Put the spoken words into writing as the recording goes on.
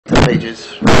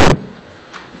pages.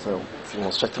 So if you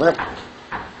want to check them out.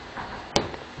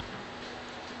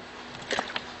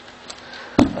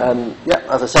 Yeah,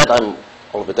 as I said, I'm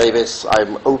Oliver Davies.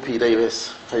 I'm OP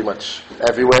Davies pretty much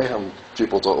everywhere. I'm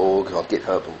Drupal.org, on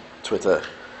GitHub, and Twitter,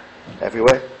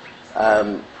 everywhere.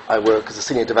 I work as a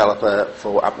senior developer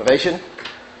for Appnovation.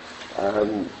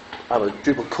 I'm a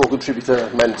Drupal core contributor,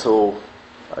 mentor.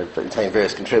 I maintain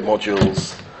various contrib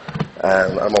modules.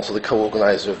 I'm also the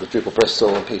co-organizer of the Drupal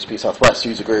Bristol and PHP Southwest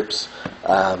user groups.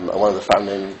 I'm one of the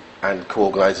founding and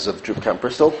co-organizers of the Drupal Camp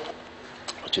Bristol,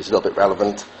 which is a little bit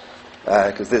relevant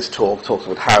because this talk talks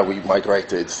about how we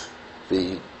migrated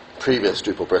the previous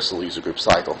Drupal Bristol user group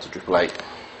site onto Drupal 8.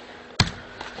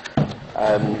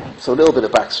 So a little bit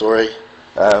of backstory.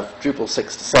 Drupal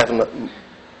 6 to 7,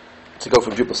 to go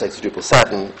from Drupal 6 to Drupal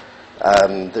 7,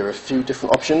 there are a few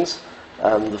different options.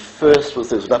 The first was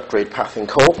there's an upgrade path in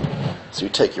core. So you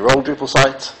take your old Drupal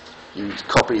site, you'd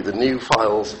copy the new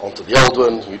files onto the old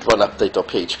one, you'd run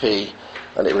update.php,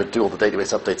 and it would do all the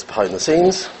database updates behind the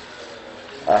scenes.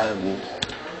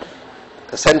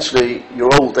 Essentially, your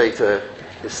old data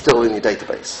is still in your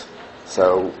database.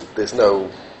 So it's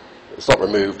not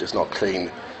removed, it's not clean,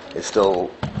 it's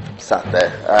still sat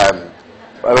there.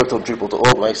 I worked on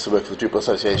Drupal.org when I used to work for the Drupal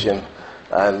Association,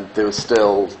 and there were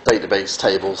still database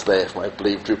tables there from, I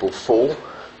believe, Drupal 4,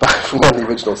 back from when the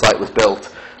original site was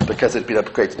built. Because it's been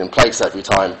upgraded in place every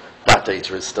time, that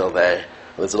data is still there,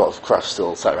 and there's a lot of crap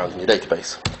still sat around in your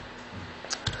database.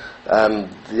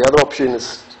 The other option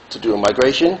is to do a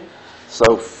migration.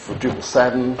 So for Drupal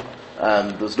 7,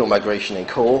 there's no migration in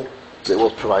core, but it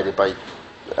was provided by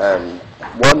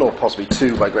one or possibly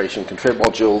two migration contrib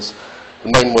modules, the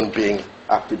main one being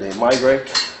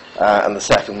app.migrate, and the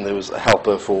second, there was a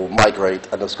helper for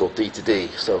migrate_D2D,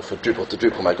 so for Drupal to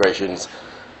Drupal migrations,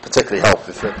 particularly help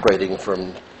if you're upgrading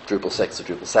from Drupal 6 to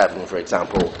Drupal 7, for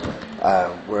example,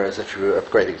 whereas if you were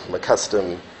upgrading from a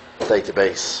custom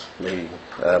database, maybe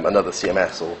another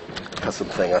CMS or custom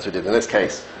thing, as we did in this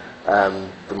case,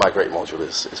 the migrate module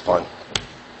is fine.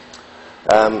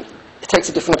 It takes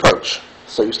a different approach.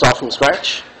 So you start from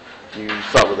scratch, you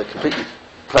start with a completely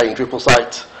plain Drupal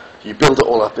site, you build it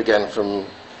all up again from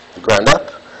the ground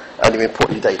up, and you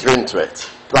import your data into it.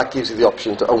 That gives you the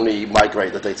option to only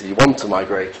migrate the data you want to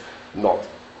migrate, not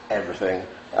everything.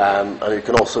 And you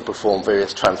can also perform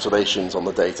various transformations on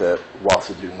the data whilst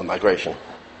you're doing the migration.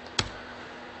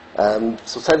 So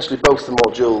essentially, both the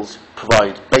modules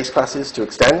provide base classes to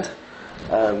extend.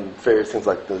 Various things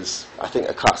like there's, I think,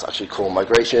 a class actually called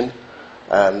migration.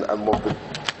 And what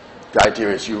the idea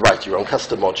is you write your own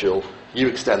custom module, you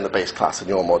extend the base class in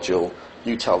your module,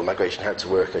 you tell the migration how to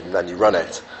work, and then you run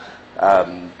it.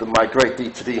 The migrate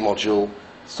D2D module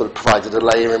sort of provided a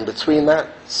layer in between that.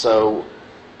 So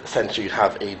essentially you'd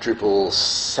have a Drupal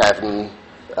 7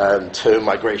 term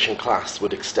migration class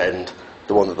would extend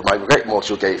the one that the migrate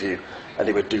module gave you, and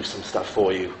it would do some stuff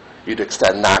for you. You'd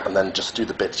extend that and then just do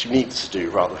the bits you need to do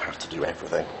rather than have to do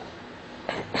everything.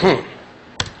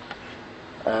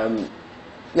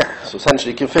 Yeah, so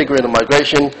essentially configuring a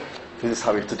migration, this is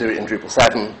how we have to do it in Drupal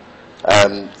 7.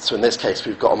 So in this case,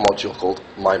 we've got a module called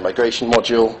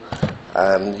myMigration_module.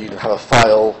 You have a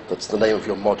file that's the name of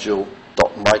your module,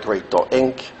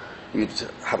 .migrate.inc. You'd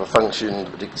have a function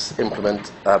that would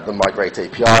implement the migrate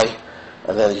API,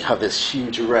 and then you have this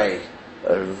huge array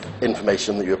of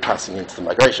information that you're passing into the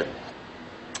migration.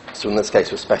 So in this case,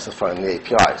 we're specifying the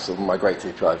API. So the migrate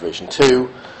API version 2.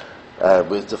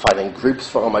 We're defining groups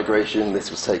for our migration.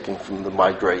 This was taken from the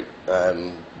migrate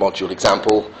module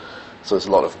example. So there's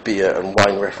a lot of beer and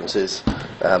wine references,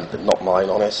 but not mine,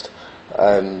 honest.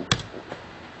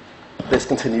 This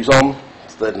continues on.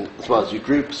 So then, as well as your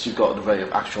groups, you've got an array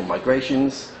of actual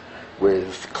migrations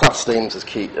with class names as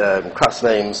key, class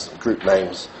names, group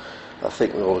names. I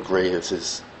think we all agree this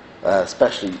is,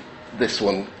 especially this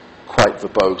one, quite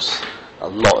verbose. A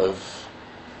lot of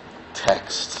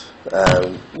text.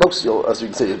 Mostly, as you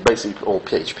can see, it's basically all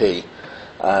PHP.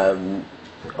 A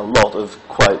lot of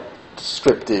quite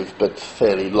descriptive but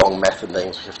fairly long method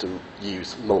names we have to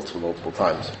use multiple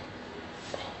times.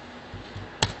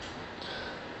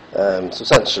 So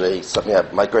essentially, something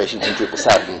like migrations in Drupal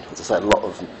 7, as I said, a lot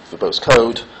of verbose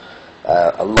code,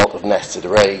 a lot of nested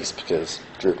arrays because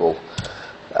Drupal,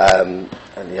 and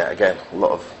yeah, again, a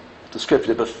lot of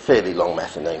descriptive but fairly long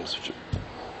method names.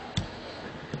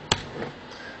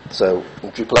 So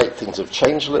in Drupal 8, things have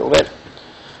changed a little bit.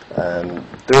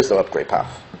 There is no upgrade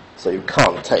path. So you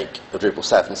can't take a Drupal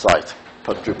 7 site,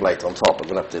 put Drupal 8 on top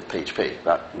of an updated PHP.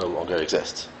 That no longer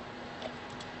exists.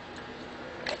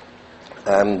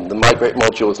 The migrate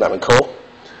module is now in core.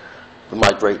 the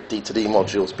migrate D2D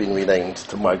module has been renamed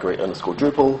to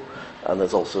migrate_Drupal, and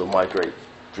there's also a migrate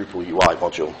Drupal UI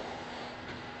module.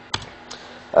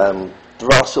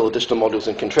 There are still additional modules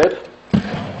in Contrib.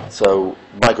 So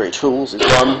migrate tools is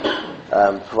one,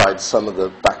 provides some of the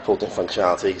backporting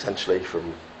functionality essentially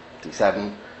from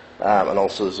D7, and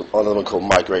also there's another one called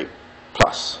migrate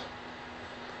plus.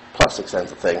 Plus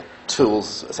extends the thing.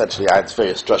 Tools essentially adds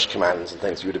various drush commands and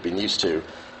things you would have been used to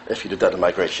if you'd have done a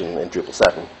migration in Drupal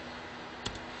 7.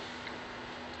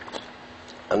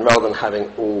 And rather than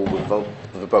having all the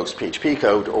verbose PHP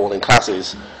code all in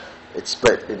classes, it's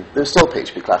split in, there's still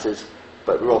PHP classes,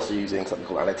 but we're also using something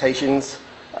called annotations,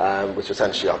 which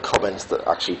essentially are comments that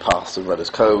actually pass and run as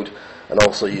code, and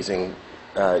also using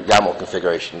YAML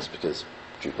configurations because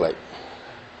Drupal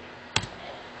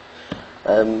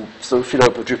 8. So if you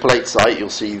look at the Drupal 8 site, you'll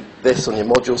see this on your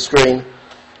module screen.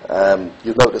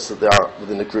 You'll notice that they are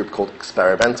within a group called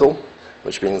experimental,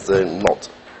 which means they're not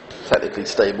technically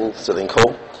stable, still in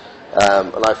core.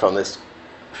 And I found this,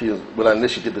 when I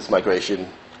initially did this migration,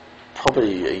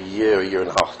 probably a year and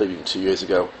a half, maybe even 2 years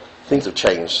ago, things have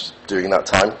changed during that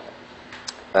time.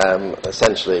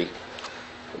 Essentially,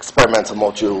 experimental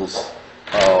modules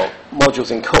are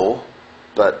modules in core,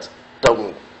 but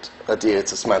don't adhere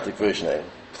to semantic versioning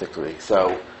particularly.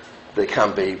 So they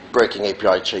can be breaking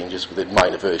API changes within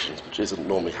minor versions, which isn't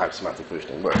normally how semantic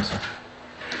versioning works.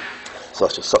 So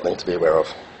that's just something to be aware of.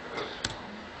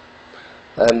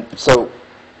 So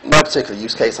my particular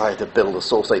use case, I had to build a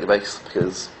source database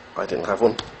because I didn't have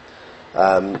one.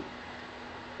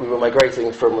 We were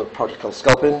migrating from a project called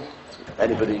Sculpin.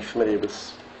 Anybody familiar with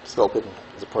Sculpin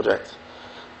as a project?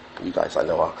 You guys I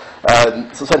know are.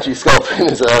 So essentially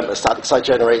Sculpin is a static site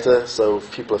generator, so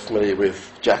if people are familiar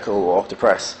with Jekyll or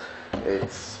Octopress,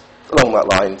 it's along that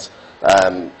lines.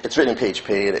 It's written in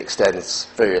PHP and it extends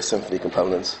various Symfony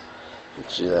components.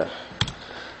 So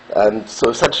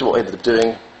essentially what I ended up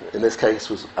doing in this case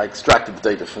was I extracted the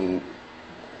data from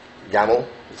YAML,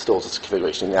 it stores its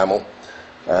configuration in YAML,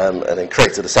 and then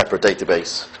created a separate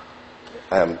database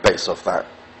based off that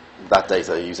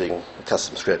data using a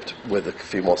custom script with a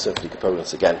few more Symfony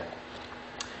components again.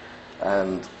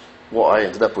 And what I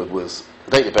ended up with was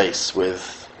a database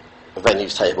with a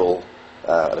venues table,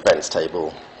 an events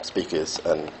table, speakers,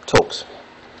 and talks.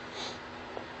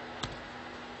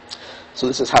 So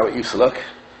this is how it used to look.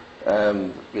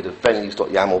 We had a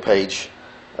venues.yaml page,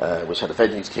 which had a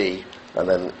venues key, and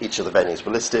then each of the venues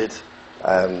were listed.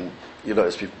 You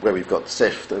notice where we've got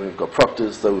SIFT and we've got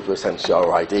proctors, those were essentially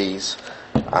our IDs,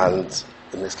 and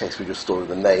in this case we just stored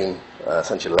the name,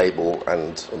 essentially a label,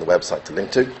 and on the website to link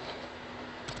to.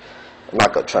 And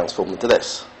that got transformed into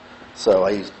this. So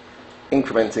I used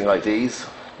incrementing IDs,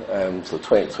 so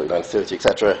 20, 29, 30,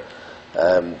 etc.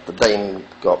 The name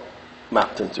got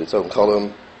mapped into its own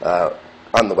column,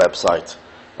 and the website,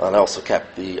 and I also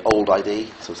kept the old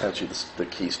ID, so essentially the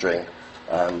key string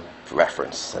for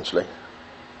reference, essentially.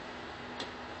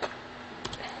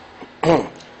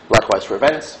 Likewise for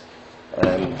events,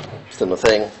 similar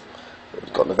thing.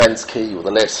 We've got an events key with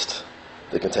a list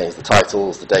that contains the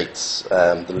titles, the dates,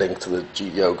 the link to the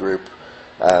GDO group,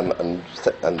 and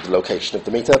the location of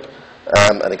the meetup.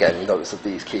 And again, you notice that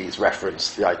these keys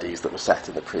reference the IDs that were set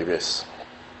in the previous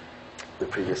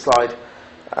slide,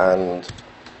 and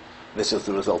this is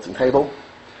the resulting table.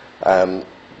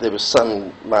 There was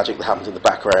some magic that happened in the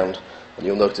background, and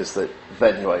you'll notice that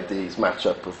venue IDs match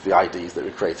up with the IDs that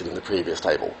were created in the previous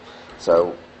table.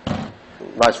 So,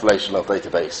 nice relational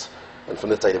database, and from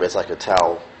this database I could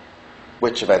tell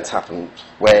which events happened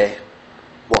where,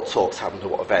 what talks happened to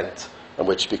what event, and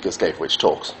which speakers gave which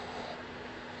talks.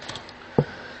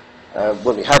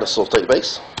 When we had a source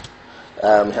database,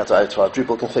 we had to add to our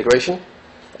Drupal configuration.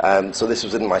 So this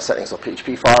was in my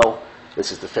settings.php file.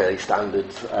 This is the fairly standard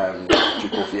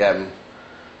Drupal VM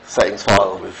settings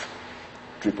file with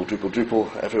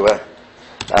Drupal everywhere.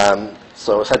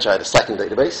 So essentially I had a second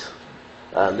database.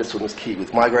 This one was keyed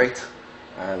with migrate,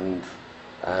 and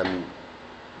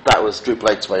that was Drupal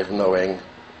 8's way of knowing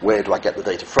where do I get the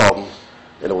data from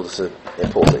in order to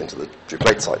import it into the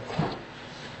Drupal 8 site.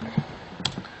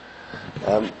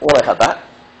 When I had that,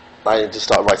 I needed to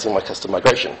start writing my custom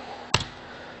migration.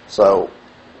 So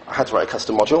I had to write a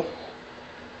custom module.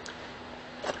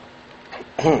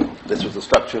 This was the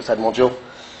structure head module.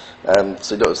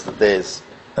 So you notice that there's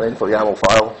an info YAML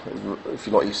file. If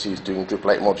you're not used to doing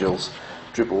Drupal 8 modules,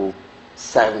 Drupal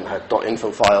 7 had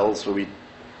 .info files where we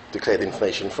declared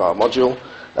information for our module.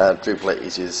 Drupal 8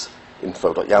 uses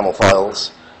info.yaml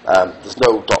files. There's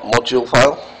no .module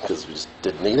file because we just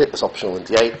didn't need it. It's optional in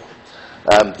D8.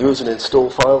 There is an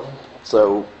install file.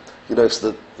 So you notice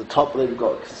that the top there we've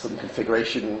got some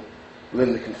configuration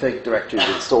within the config directory,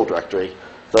 the install directory,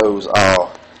 those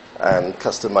are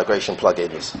custom migration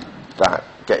plugins that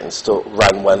get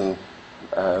run when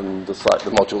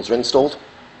the modules are installed.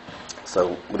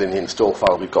 So within the install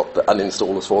file, we've got the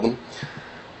uninstallers for them.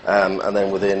 And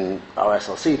then within our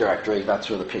SLC directory, that's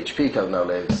where the PHP code now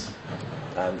lives.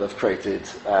 And they've created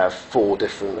 4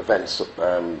 different events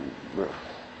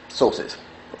sources.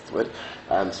 That's the word.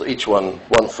 So each one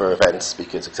for events,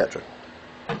 speakers, etc.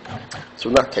 So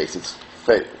in that case,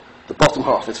 the bottom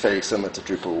half is fairly similar to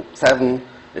Drupal 7.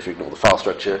 If you ignore the file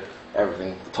structure,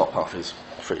 everything, the top half is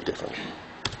pretty different.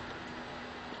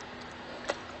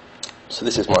 So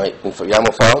this is my info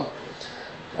YAML file.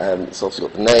 It's also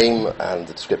got the name and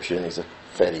the description. These are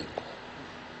fairly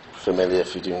familiar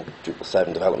if you're doing Drupal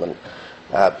 7 development.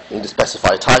 You need to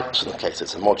specify types. In the case,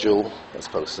 it's a module as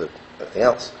opposed to anything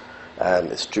else.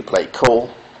 It's Drupal 8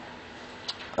 core.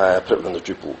 Put it within the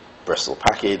Drupal Bristol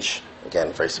package.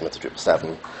 Again, very similar to Drupal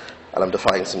 7. And I'm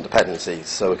defining some dependencies.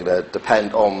 So we're going to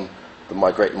depend on the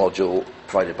migrate module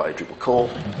provided by Drupal core.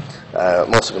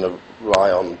 I'm also going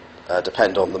to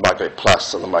depend on the migrate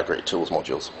plus and the migrate tools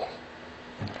modules.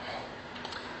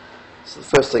 So the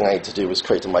first thing I need to do is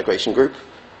create a migration group.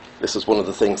 This is one of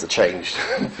the things that changed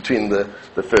between the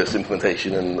first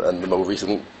implementation and the more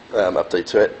recent update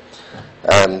to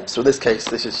it. So in this case,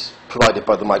 this is provided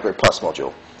by the migrate plus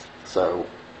module. So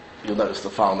you'll notice the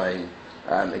file name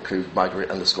includes migrate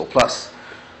underscore plus,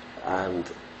 and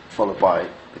followed by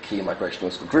the key migration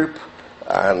underscore group,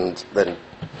 and then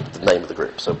the name of the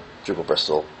group. So Drupal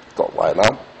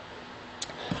Bristol.yml.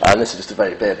 And this is just a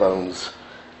very bare bones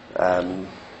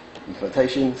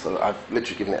implementation. So I've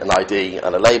literally given it an ID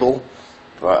and a label.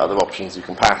 There are other options you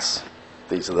can pass.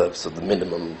 These are the sort of the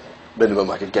minimum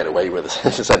I could get away with,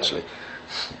 essentially.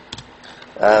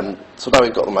 So now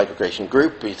we've got the migration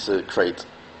group. We need to create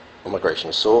a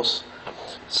migration source.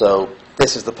 So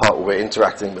this is the part where we're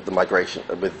interacting with the migration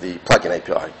with the plugin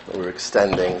API. We're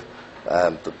extending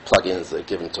the plugins that are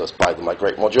given to us by the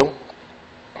migrate module.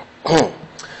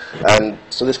 And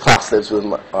so this class lives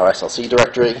within our SLC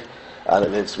directory, and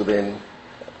it lives within.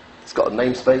 It's got a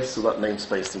namespace, so that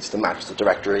namespace needs to match the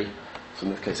directory. So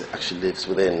in this case, it actually lives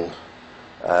within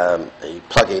a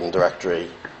plugin directory,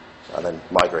 and then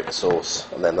migrate source,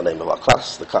 and then the name of our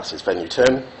class. The class is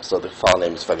venueterm, so the file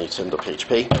name is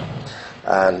venueterm.php.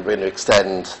 And we're going to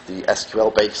extend the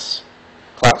SQL base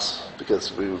class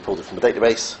because we pulled it from the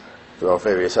database. There are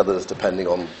various others depending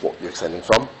on what you're extending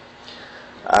from.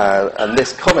 And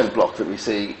this comment block that we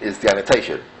see is the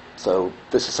annotation. So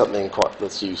this is something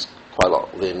that's used quite a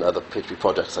lot within other PHP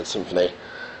projects like Symfony.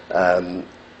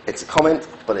 It's a comment,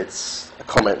 but it's a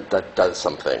comment that does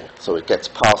something. So it gets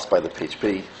passed by the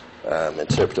PHP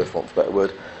interpreter, for want of a better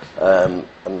word,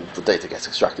 and the data gets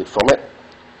extracted from it.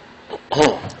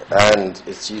 And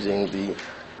it's using the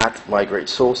 @migrate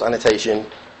source annotation,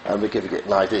 and we're giving it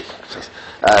an ID,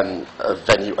 a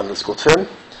venue underscore term,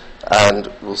 and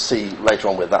we'll see later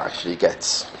on where that actually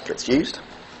gets used.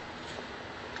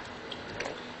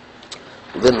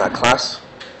 Within that class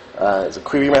is a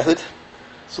query method,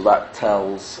 so that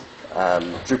tells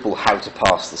Drupal how to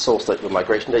pass the source the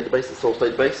migration database, the source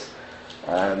database,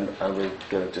 and we're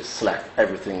going to just select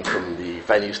everything from the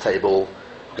venues table.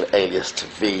 We're going to alias to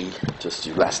V, just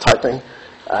do less typing.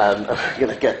 And we're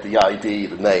going to get the ID,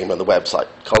 the name, and the website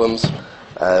columns.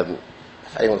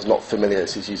 If anyone's not familiar,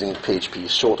 this is using PHP's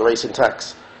short array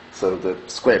syntax. So the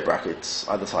square brackets,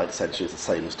 either side essentially is the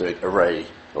same as doing array,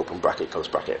 open bracket, close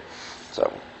bracket.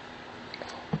 So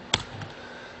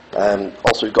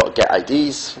also we've got a get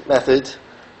IDs method.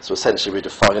 So essentially we're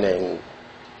defining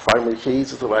primary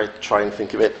keys is the way I try and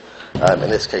think of it. In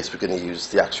this case, we're going to use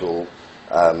the actual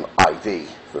ID,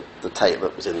 the table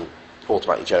that was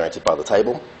automatically generated by the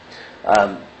table.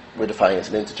 We're defining it as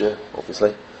an integer,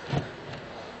 obviously.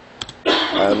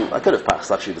 I could have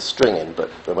passed actually the string in, but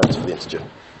I went for the integer.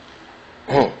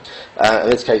 In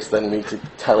this case, then we need to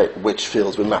tell it which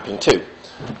fields we're mapping to.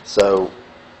 So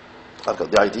I've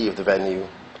got the ID of the venue.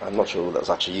 I'm not sure what that was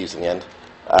actually used in the end.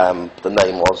 The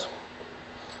name was.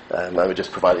 And we're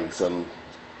just providing some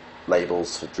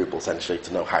labels for Drupal essentially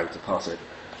to know how to pass it.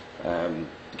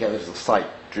 Again, this is a slight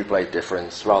Drupal 8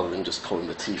 difference. Rather than just calling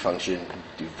the T function,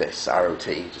 do this arrow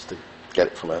T just to get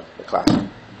it from a class.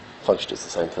 Function is the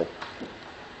same thing.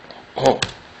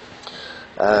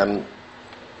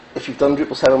 If you've done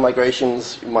Drupal 7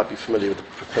 migrations, you might be familiar with the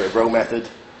prepare row method.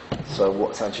 So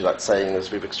what essentially that's saying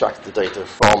is we've extracted the data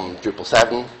from Drupal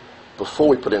 7. Before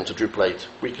we put it into Drupal 8,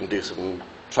 we can do some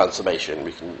transformation.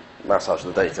 We can massage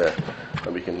the data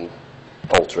and we can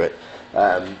alter it.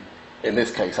 In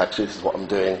this case, actually, this is what I'm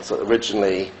doing. So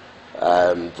originally,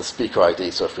 the speaker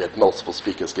ID. So if we had multiple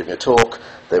speakers giving a talk,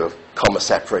 they were comma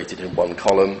separated in one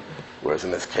column, whereas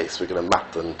in this case we're going to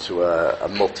map them to a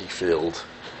multi-field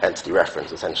entity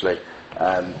reference, essentially.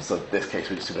 So in this case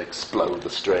we're just going to explode the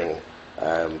string.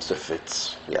 So if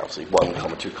it's obviously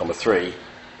 1, 2, 3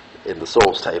 in the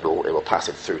source table, it will pass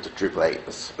it through to Drupal 8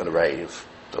 as an array of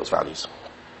those values.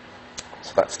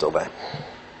 So that's still there.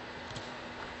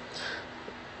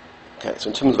 Okay, so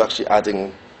in terms of actually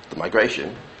adding the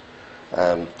migration,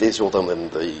 these are all done in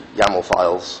the YAML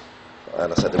files,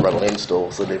 and I said they run on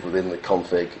install, so they live within the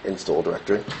config install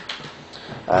directory.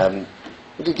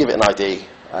 We did give it an ID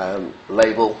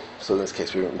label, so in this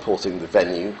case we're importing the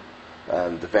venue.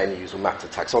 The venues will map to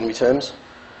taxonomy terms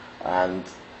and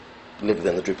live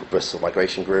within the Drupal Bristol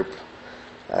migration group.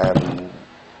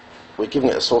 We're giving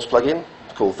it a source plugin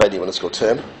called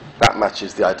venue_term. That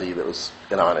matches the ID that was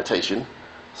in our annotation,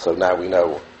 so now we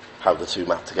know how the two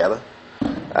map together.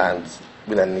 And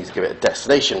we then need to give it a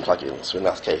destination plugin, so in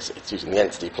that case it's using the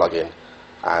entity plugin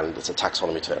and it's a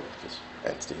taxonomy term, because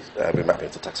entities, we're mapping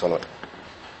to taxonomy.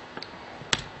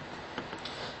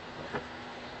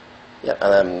 Yeah,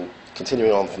 and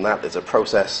continuing on from that, there's a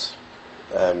process,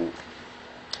 and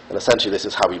essentially this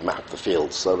is how we map the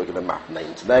fields. So we're going to map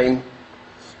name to name,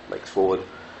 make forward.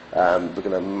 We're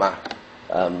going to map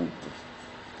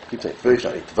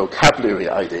version ID, the vocabulary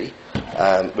ID.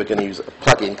 We're going to use a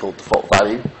plugin called default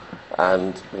value,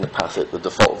 and we're going to pass it the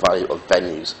default value of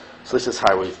venues. So this is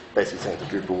how we're basically saying to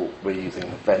Drupal we're using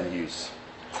the venues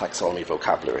taxonomy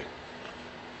vocabulary.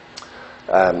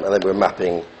 And then we're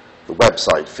mapping the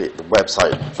website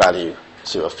value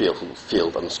to a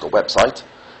field underscore website.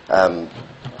 So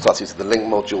that's using the link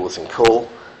module that's in core,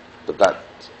 but that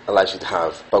allows you to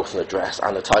have both an address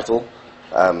and a title.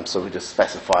 So we're just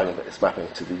specifying that it's mapping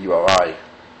to the URI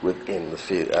within the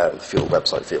field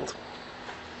website field.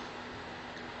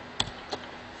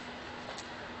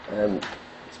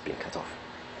 It's being cut off.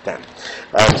 Damn.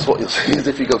 So what you'll see is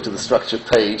if you go to the structured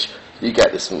page, you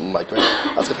get this migration.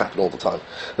 That's going to happen all the time.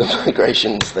 The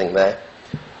migrations thing there.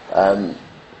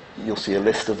 You'll see a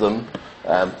list of them.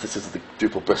 This is the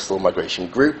Drupal Bristol migration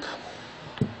group.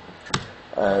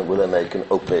 Well, then you can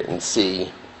open it and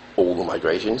see all the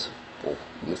migrations, or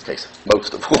in this case,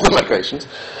 most of all the migrations.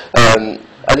 And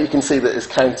you can see that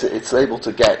it's able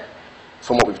to get,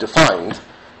 from what we've defined,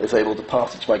 it's able to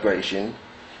pass each migration,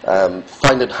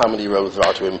 find out how many rows there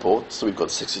are to import. So we've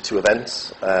got 62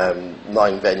 events, 9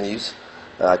 venues.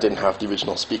 I didn't have the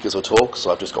original speakers or talks,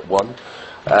 so I've just got one.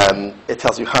 It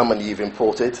tells you how many you've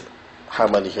imported, how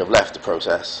many you have left to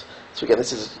process. So again,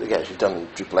 this is, if you've done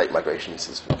Drupal 8 migrations,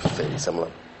 this is fairly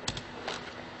similar.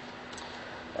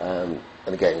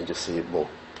 And again, you just see a more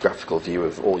graphical view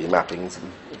of all your mappings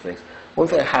and things. One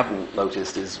thing I haven't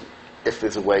noticed is if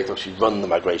there's a way to actually run the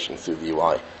migration through the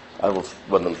UI. I will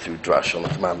run them through Drush on the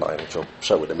command line, which I'll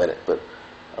show in a minute, but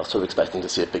I was sort of expecting to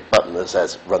see a big button that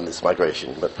says run this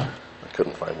migration, but I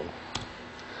couldn't find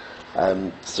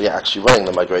one. So yeah, actually running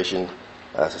the migration,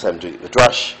 as I said, I'm doing it with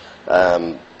Drush.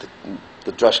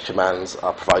 The Drush commands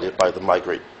are provided by the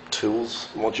migrate tools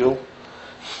module.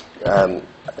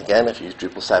 Again, if you use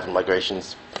Drupal 7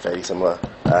 migrations, fairly similar.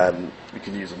 You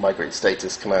can use a migrate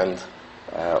status command,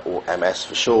 or MS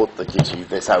for short, that gives you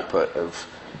this output of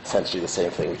essentially the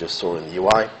same thing we just saw in the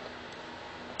UI.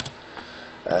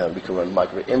 We can run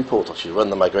migrate import, actually run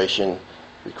the migration.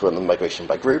 We can run the migration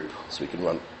by group, so we can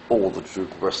run all the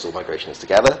Drupal Bristol migrations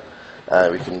together.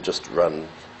 We can just run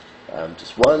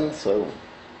just one, so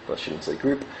I shouldn't say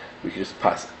group. We can just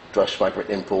pass Drush migrate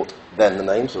import, then the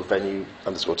name, so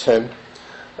venue_term,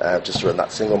 just to run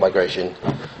that single migration,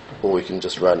 or we can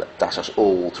just run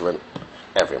 --all to run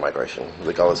every migration,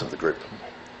 regardless of the group.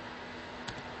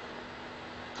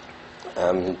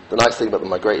 The nice thing about the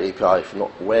migrate API, if you're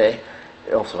not aware,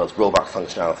 it also has rollback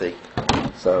functionality.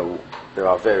 So there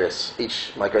are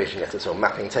each migration gets its own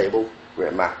mapping table where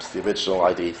it maps the original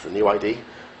ID to the new ID,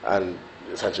 and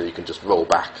essentially you can just roll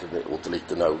back and it will delete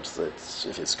the nodes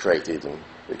if it's created, and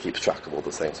it keeps track of all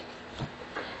those things.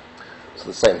 So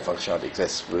the same functionality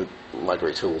exists with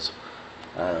migrate tools.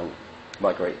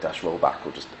 Migrate-rollback,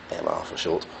 or just MR for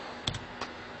short.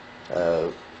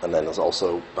 And then there's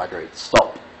also migrate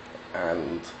stop,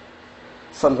 and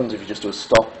sometimes if you just do a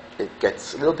stop, it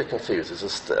gets a little bit confused. There's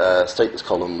a status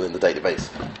column in the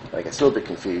database. It gets a little bit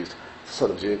confused.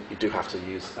 Sometimes you do have to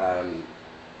use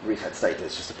reset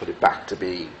status just to put it back to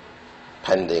be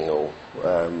pending or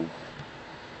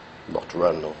not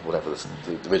run or whatever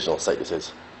the original status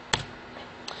is.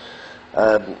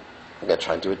 I'm going to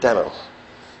try and do a demo.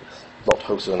 It's not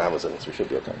hosted on Amazon, so we should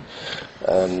be okay.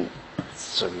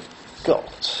 So we've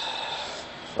got,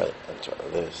 right, let's try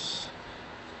this.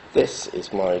 this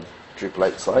is my Drupal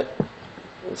 8 site.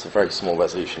 It's a very small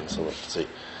resolution, so let's see.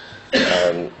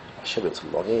 I should be able to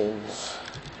log in.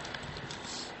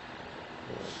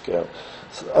 There we go.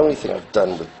 So the only thing I've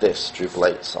done with this Drupal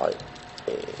 8 site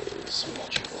is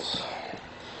modules.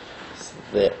 So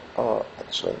there are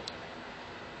actually,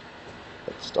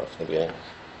 let's start from the beginning.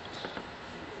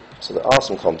 So there are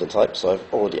some content types, so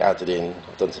I've already added in,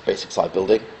 I've done some basic site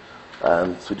building.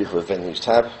 So we do have a venues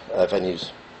tab,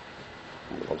 venues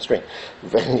on the screen,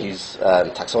 venues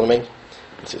taxonomy.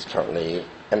 This is currently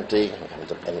empty, we haven't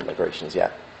done any migrations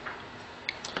yet.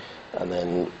 And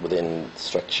then within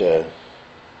structure,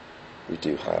 we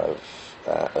do have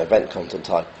an event content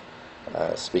type,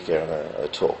 speaker, and a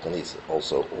talk, and these are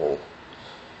also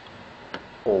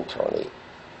all currently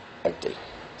empty.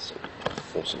 So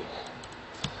awesome.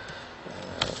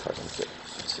 If I can get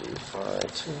to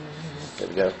there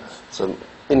we go. So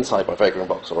inside my vagrant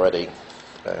box already,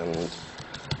 and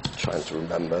trying to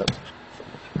remember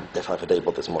if I've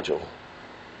enabled this module.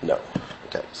 No.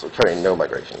 Okay, so currently no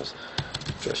migrations.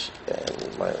 Just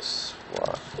n minus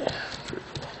y.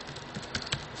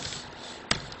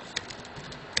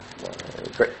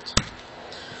 Great.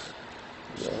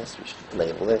 Yes, we should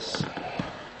enable this.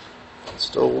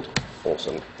 Installed.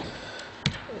 Awesome.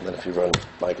 And then if you run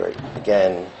migrate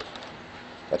again,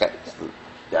 okay, so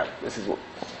yeah, this is what.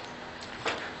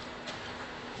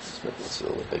 Let's make this a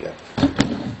little bit bigger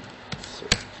so you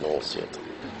can all see it.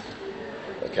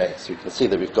 Okay, so you can see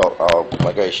that we've got our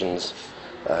migrations.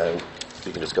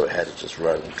 We can just go ahead and just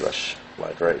run drush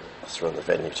migrate. Let's run the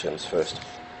venue terms first.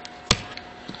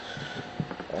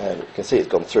 And you can see it's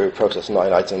gone through, processed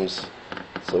 9 items.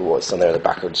 So what's done there in the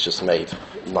background is just made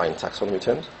 9 taxonomy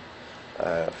terms.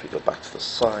 If we go back to the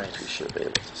side, we should be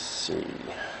able to see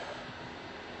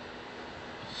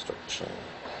structure,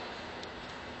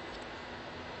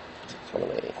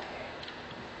 taxonomy.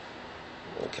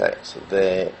 Okay, so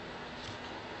there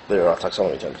are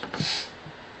taxonomy terms.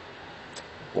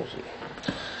 Awesome.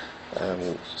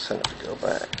 So if we go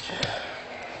back,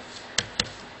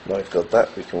 now we've got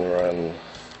that, we can run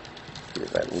the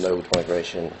event node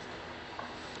migration.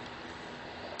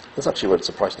 This actually worked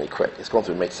surprisingly quick. It's gone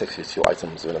through and made 62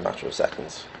 items in a matter of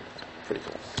seconds. Pretty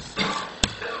cool.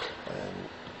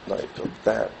 Now you've got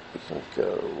that, we can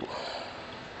go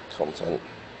content.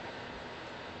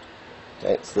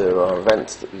 Okay, so there are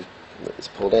events that it's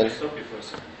pulled in. Stop you for a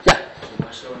second. Yeah. Am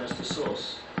I showing us the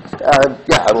source?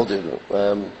 Yeah, I will do.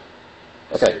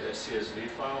 Okay. The CSV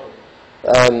file?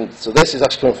 So this is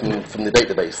actually coming from the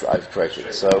database that I've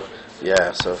created. So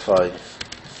yeah, so if I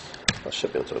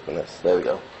should be able to open this. There we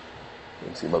go. You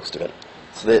can see most of it.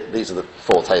 So these are the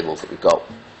 4 tables that we've got.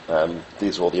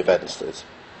 These are all the events that it's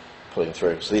pulling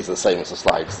through. So these are the same as the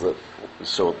slides that we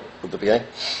saw at the beginning.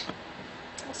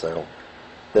 So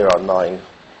there are 9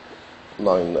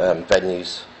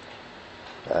 venues.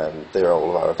 There are all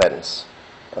of our events,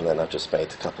 and then I've just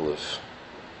made a couple of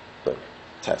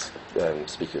test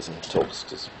speakers and talks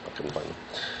because I couldn't find them.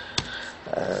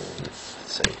 Let's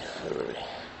see, where were we?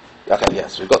 Okay,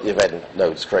 yes, we've got the event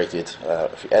nodes created.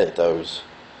 If we edit those,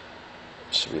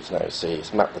 should we now see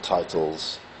it's mapped the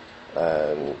titles.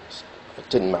 It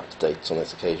didn't map the dates on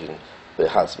this occasion, but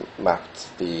it has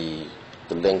mapped the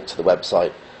link to the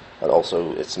website, and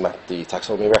also it's mapped the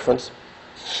taxonomy reference,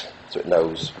 so it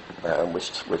knows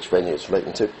which venue it's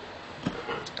relating to.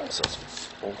 So it's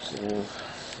awesome.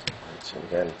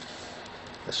 Again,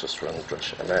 let's just run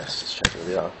drush ms, just check where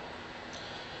we are.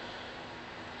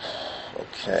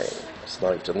 Okay, so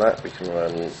now we've done that, we can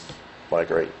run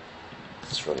migrate.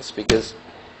 Let's run the speakers,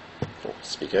 or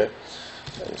speaker,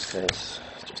 in this case,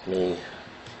 just me.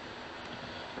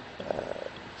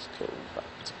 Let's go back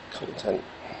to content.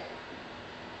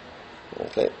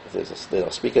 Okay, there's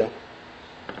our speaker.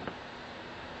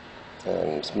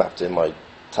 And it's mapped in my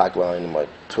tagline, my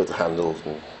Twitter handles,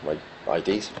 and my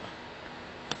IDs.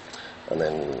 And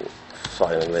then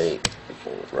finally, we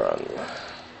can run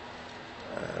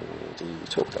the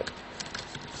talk node.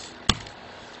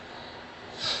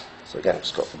 So again,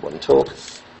 it's got the one talk.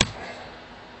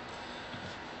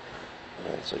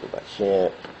 And so go back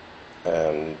here.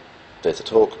 There's a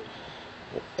talk.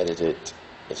 Edit it.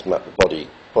 It's mapped the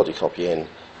body copy in.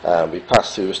 We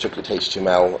pass through restricted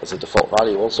HTML as a default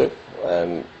value also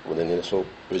within the initial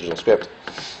original script.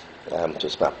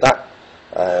 Just map that.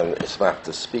 It's mapped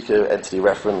the speaker entity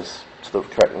reference to the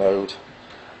correct node.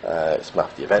 It's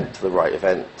mapped the event to the right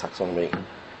event taxonomy,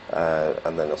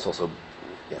 and then it's also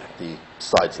the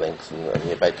slides links and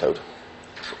the embed code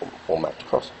all mapped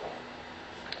across.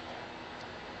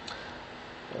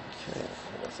 Okay,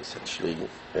 that's essentially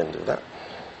the end of that.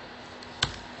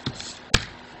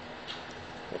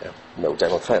 Yeah, no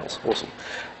demo fails. Awesome.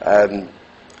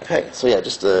 Okay, so yeah,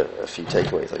 just a few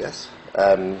takeaways, I guess.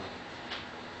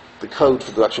 The code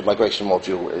for the actual migration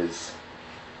module is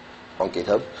on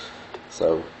GitHub.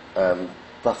 So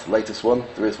that's the latest one.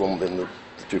 There is one within the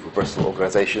Drupal Bristol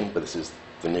organization, but this is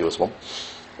the newest one,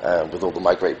 with all the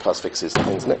Migrate Plus fixes and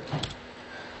things in it.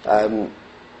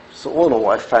 So all in all,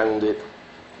 I found it.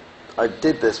 I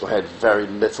did this when I had very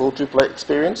little Drupal 8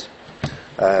 experience.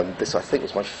 This, I think,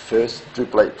 was my first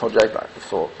Drupal 8 project. I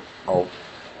thought I'll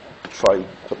try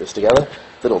put this together.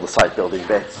 Did all the site building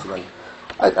bits, and then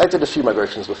I did a few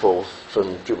migrations before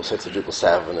from Drupal 6 to Drupal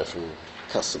 7, and from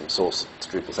custom source to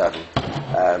Drupal 7.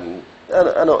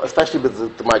 And especially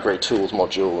with the Migrate Tools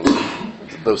module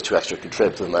and those two extra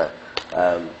contribs in there,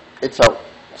 it felt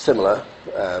similar.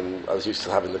 I was used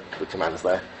to having the commands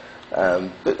there.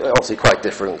 But obviously quite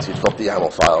different. You've got the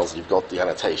YAML files, you've got the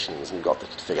annotations, and you've got the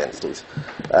config entities.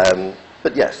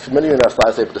 But yes, familiar enough that I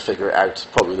was able to figure it out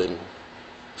probably within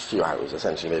a few hours,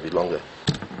 essentially, maybe longer.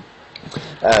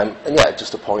 And yeah,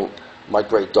 just a point,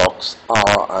 Migrate docs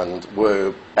are and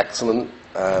were excellent.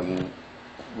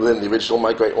 Within the original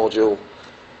Migrate module,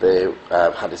 they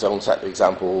had its own set of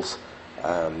examples,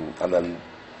 and then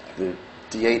the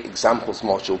D8 examples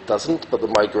module doesn't, but the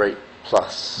Migrate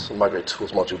Plus and Migrate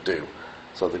Tools module do.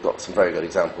 So they've got some very good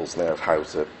examples in there of how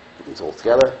to put these all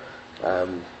together. Or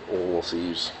we'll also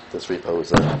use this repo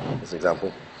as an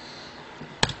example.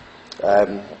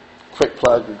 Quick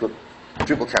plug, we've got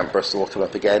Drupal Camp Bristol coming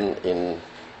up again in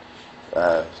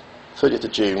 30th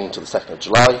of June to the 2nd of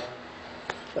July.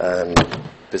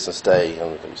 Business day,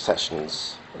 and we've got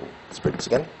sessions and sprints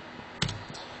again.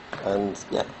 And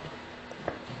yeah,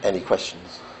 any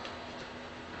questions?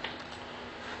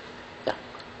 Yeah.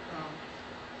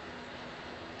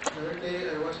 The other day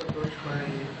I was approached by a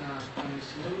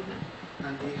museum,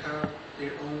 and they have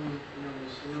their own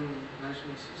museum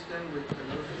management system with a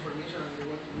lot of information, and they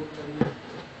want to move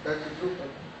that to Drupal.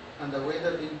 And the way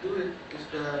that they do it is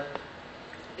that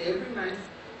every night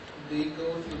they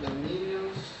go through the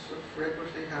millions of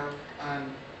records they have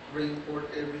and re-import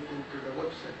everything to the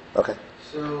website. Okay.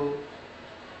 So,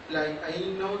 like, I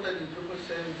know that the Drupal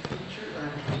 7 feature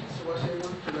was able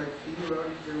to figure out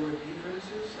if there were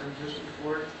differences and just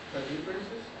report the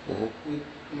differences. Mm-hmm. With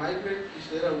Migrate, is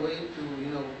there a way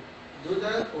to do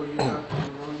that, or you have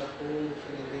to run the whole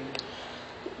thing?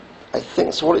 I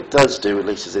think so. What it does do, at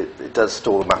least, is it does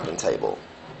store the mapping table.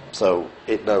 So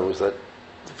it knows that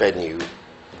venue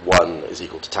 1 is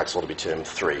equal to taxonomy term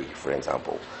 3, for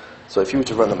example. So if you were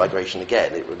to run the migration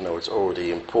again, it would know it's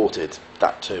already imported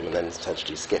that term and then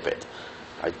potentially skip it.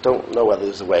 I don't know whether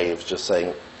there's a way of just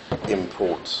saying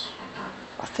import.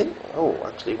 I think,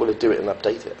 actually, will it do it and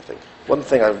update it, I think. One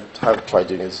thing I have tried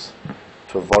doing is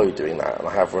to avoid doing that, and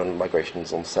I have run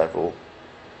migrations on several.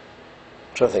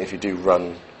 I'm trying to think if you do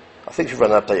run, I think if you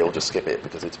run an update, it'll just skip it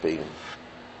because it's been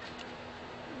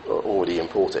already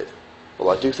imported.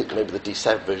 Well, I do think maybe the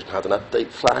D7 version had an update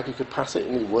flag you could pass it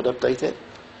and you would update it.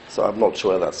 So I'm not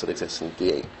sure that still exists in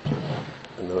D8,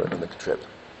 in the contrib.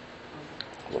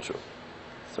 I'm not sure.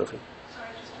 Sophie? Sorry,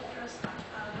 just to address that,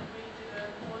 we did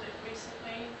an audit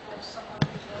recently for someone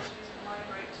who was using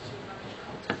Migrate to manage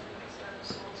content from an external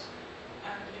source,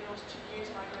 and in order to use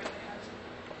Migrate, they had to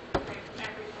create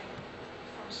everything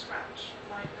from scratch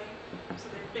lightly. So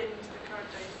they binned the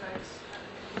current database and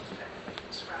imported everything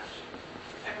from scratch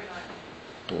every night.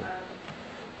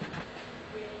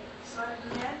 We decided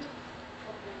in the end,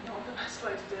 probably not the best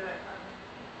way to do it,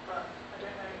 but I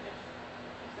don't know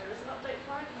if there is an update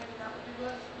flag, maybe that would be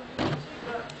worth looking into,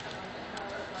 but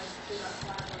our advice to do that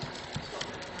flag was stop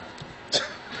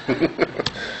doing that.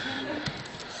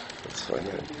 That's fine,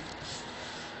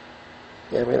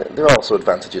 yeah. I mean, there are also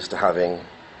advantages to having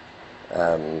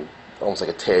almost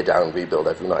like a tear down rebuild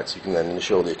every night, so you can then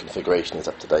ensure that your configuration is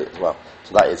up to date as well.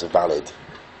 So that is a valid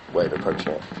way of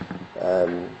approaching it.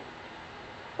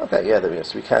 Okay, yeah, there we go.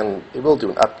 So it will do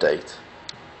an update,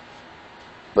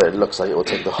 but it looks like it will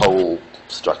take the whole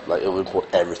structure, like it will import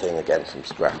everything again from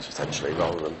scratch, essentially,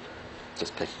 rather than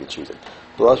just picking and choosing.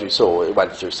 Well, as you saw, it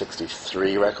went through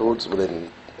 63 records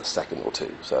within a second or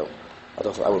two, so I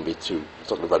wouldn't be too, it's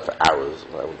not going to run for hours,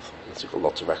 unless you've got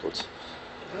lots of records.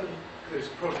 There's a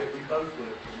project we both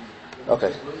worked on.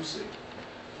 Okay. Lucy.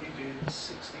 We did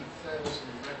 60,000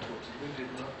 records, and we did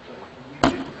an update, and we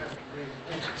didn't have to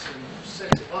re-import it, so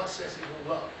I set it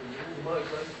all up, and all the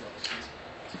migrate classes.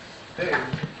 Then,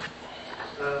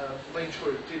 made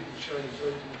sure it didn't change, it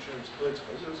didn't change the code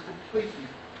space.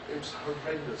 It was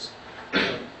horrendous.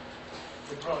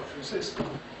 proprietary system.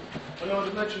 And I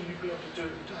would imagine you'd be able to do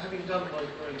it, having done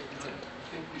migrate, I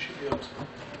think we should be able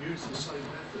to use the same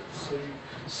method. So you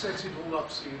set it all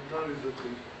up so you know that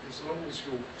as long as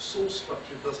your source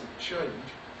structure doesn't change,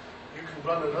 you can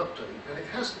run an update, and it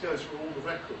has to go through all the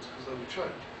records because they will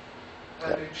change.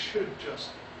 And it should just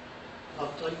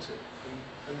update it.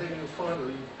 And then you'll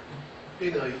finally,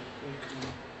 you can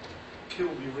kill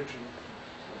the original.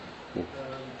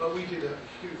 But we did a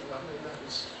huge, that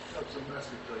was a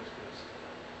massive database.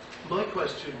 My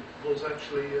question was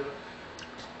actually,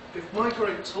 if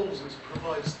Migrate Tools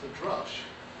provides the drush,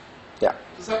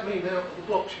 does that mean out of the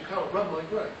box you can't run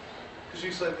Migrate? Because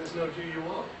you say there's no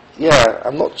GUI. Yeah,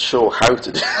 I'm not sure how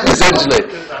to do it, essentially.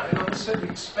 And I'm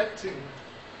expecting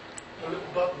a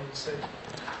little button that said...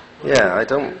 Yeah, I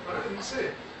don't... I didn't see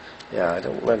it. Yeah, I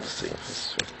don't remember seeing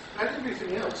this. And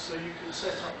everything else, so you can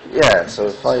set up... Yeah, so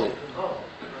if I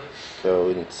go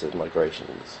into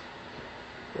migrations,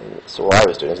 so what I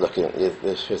was doing is looking at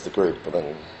here's the group, and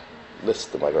then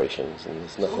list the migrations, and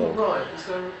there's nothing... Oh, right.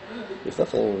 There's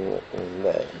nothing in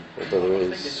there, although there I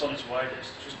think is... it's on its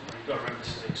widest, just you've got to remember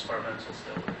this is experimental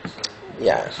still. So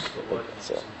Yeah. it's got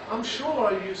widest. I'm sure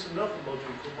I used another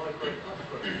module called Migrate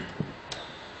Upgrade.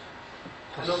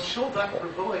 And I'm sure that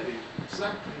provided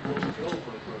exactly what the old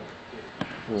Migrate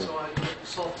did. So I got the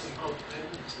soft and hard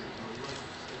dependencies.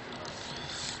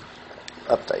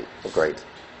 Update, upgrade.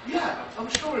 Yeah, I'm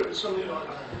sure it was something like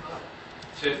that.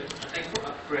 So I think for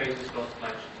upgrade it's got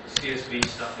like CSV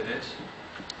stuff in it,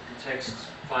 text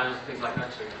files, things like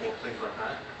that, so import things like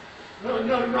that. No, You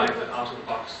no, can no. write it out of the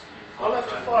box. I'll have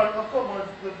to fire. I've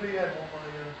got the VM on my.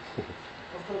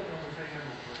 I've got it on the VM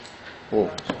on my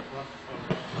laptop. I'll have to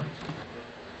fire it.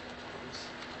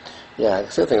 Yeah, the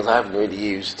other thing is I haven't really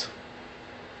used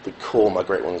the core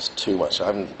migrate ones too much. I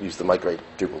haven't used the migrate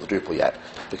Drupal to Drupal yet,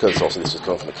 because obviously this was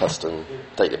coming from a custom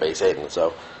database in,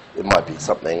 so it might be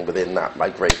something within that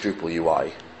migrate Drupal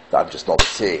UI that I'm just not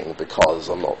seeing because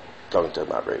I'm not going to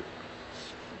that route.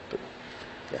 But,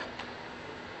 yeah.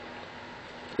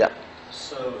 Yeah.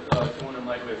 So if you want to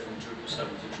migrate from Drupal 7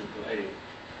 to Drupal 8, and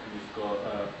you've got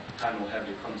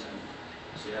panel-heavy content,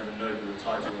 so you have a node with a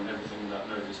title and everything that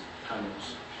node is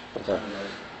panels. Okay.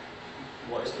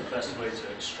 What is the best way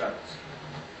to extract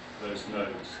those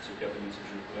nodes to get them into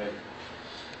Drupal 8?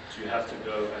 Do you have to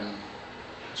go and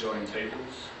join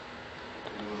tables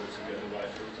in order to get the right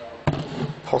fields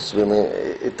out? Possibly. I mean,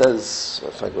 it does.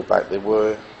 If I go back, there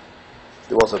was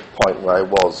a point where I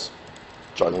was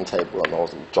joining table and I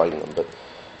wasn't joining them, but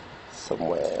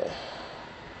somewhere.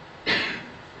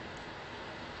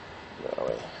 Where are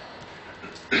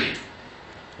we?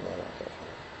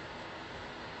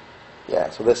 Yeah.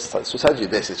 So essentially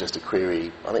this is just a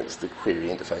query. I think it's the query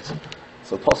interface.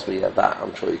 So possibly at that,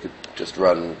 I'm sure you could just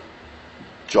run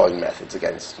join methods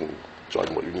against and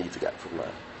join what you need to get from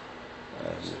there.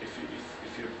 So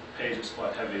if your page is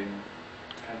quite heavy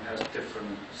and has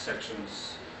different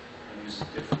sections and uses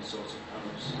different sorts of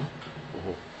panels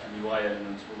and UI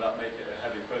elements, will that make it a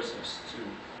heavy process too?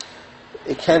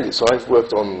 It can do. So I've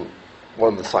worked on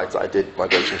one of the sites that I did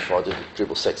migrations for. I did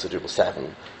Drupal 6 to Drupal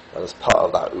 7, and as part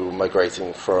of that we were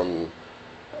migrating from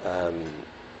a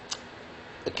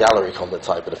gallery content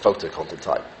type and a photo content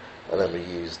type. And then we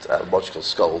used Logical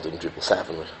Scold in Drupal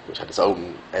 7, which had its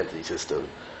own entity system,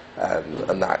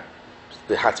 and that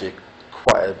there had to be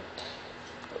quite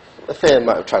a fair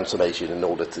amount of transformation in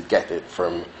order to get it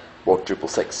from what Drupal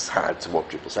 6 had to what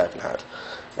Drupal 7 had.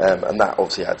 And that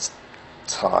obviously adds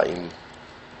time.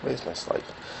 Where's my slide?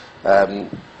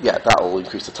 Yeah, that will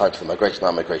increase the time for the migration.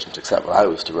 That migration took several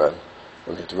hours to run,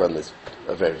 and we had to run this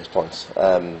at various points.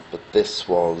 But this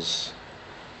was,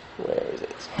 where is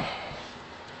it?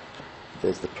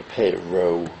 There's the prepare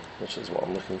row, which is what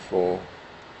I'm looking for.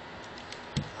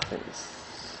 I think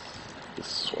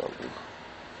this one.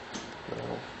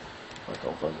 No, I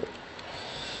can't find it.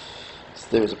 So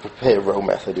there was a prepare row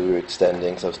method we were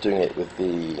extending, so I was doing it with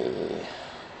the...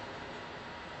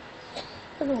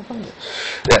 I can't find it.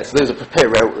 Yeah, so there's a prepare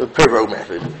row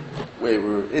method.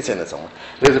 It's in there somewhere.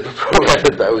 There's a prepare row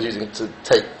method that I was using to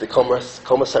take the comma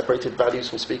separated values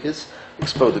from speakers,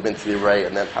 expose them into the array,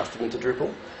 and then pass them into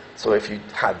Drupal. So if you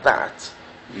had that,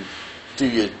 you do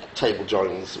your table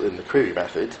joins in the query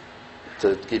method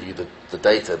to give you the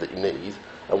data that you need,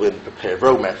 and with the prepare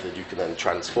row method you can then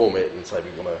transform it and say we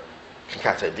want to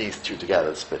concatenate these two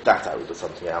together, split that out into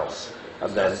something else,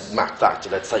 and then map that to,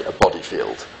 let's say, a body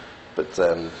field. But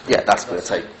yeah, that's going to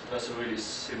take... That's a really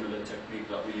similar technique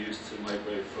that we use to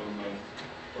migrate from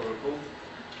Oracle.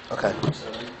 Okay.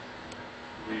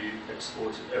 We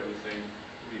exported everything.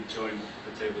 We joined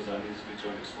the tables and we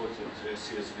exported it to a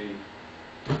CSV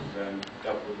and then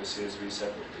dealt with the CSV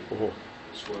separately,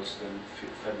 which was then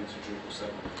fed into Drupal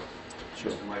 7.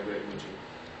 Just to migrate widget,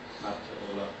 mapped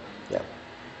it all up. Yeah.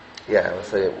 Yeah, I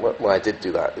say when I did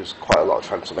do that, there was quite a lot of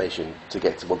transformation to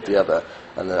get to one to the other,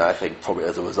 and then I think probably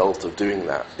as a result of doing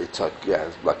that, it took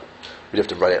like we'd have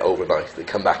to run it overnight, then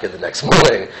come back in the next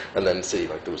morning, and then see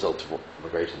like the result of what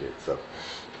migration did. So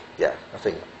yeah, I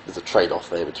think there's a trade-off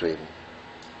there between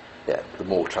the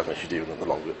more transformation you do, and the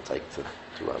longer it will take to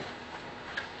run.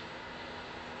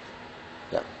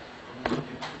 Yeah. You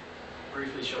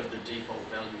briefly showed the default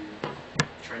value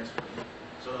transfer.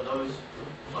 So are those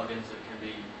plugins that can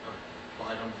be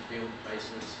applied on a field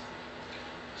basis?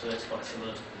 So that's quite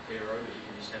similar to the PRO, but you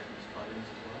can just have these plugins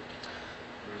as well?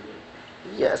 Or is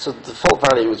it? Yeah, so the default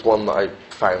value was one that I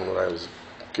found when I was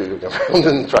Googling around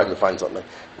and trying to find something.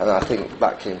 And I think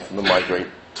that came from the migrate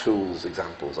tools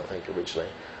examples, I think, originally.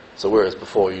 So whereas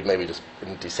before you'd maybe just,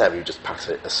 in D7, you just pass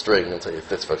it a string and say, if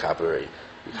this vocabulary,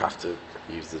 you have to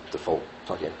use the default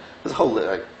plugin. There's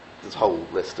a whole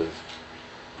list of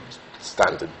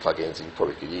standard plugins you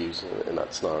probably could use in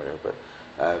that scenario. But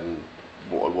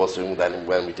what I was doing then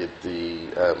when we did the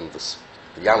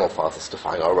YAML files, is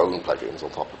define our own plugins on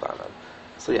top of that.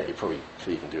 So yeah, you probably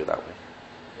could even do it that way.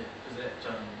 Yeah, because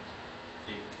that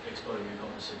the exploding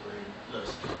e-commerce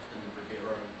list in the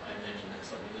PRO, I imagine that's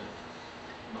something that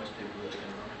most people that are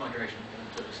going to run migration are going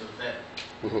to do. So that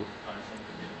kind of thing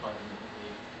could be a plugin that would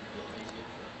be a lot easier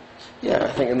for. Yeah,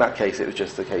 I think in that case it was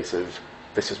just a case of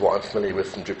this is what I'm familiar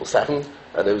with from Drupal 7,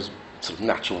 and it was sort of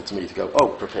natural to me to go, oh,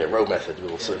 prepare row method,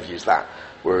 we'll sort of use that.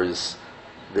 Whereas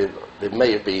there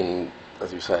may have been,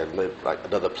 as you said, like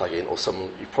another plugin, or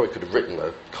you probably could have written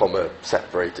a comma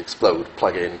separate explode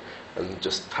plugin and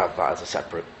just have that as a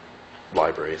separate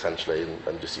library essentially,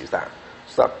 and just use that.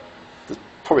 So that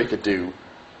probably could do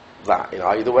that in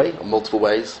either way, or multiple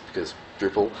ways, because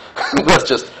Drupal. That's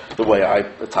just the way I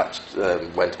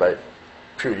went about it,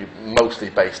 purely mostly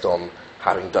based on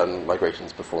having done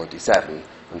migrations before in D7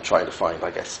 and trying to find,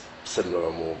 I guess, similar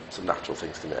or more some natural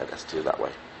things to me, I guess, to do it that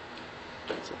way.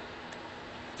 So,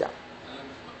 yeah.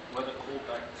 Were the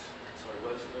callbacks, were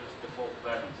those default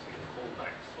values in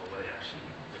callbacks, or were they actually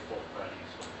default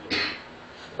values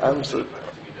of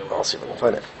So I'll see if I can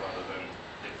find it. rather than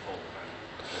default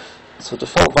values? So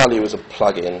default value is a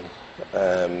plugin,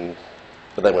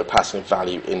 but then we're passing a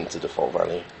value into default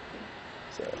value.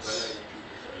 So it's,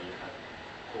 You had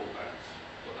callbacks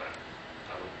for that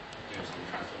would do some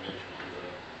transformation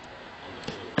on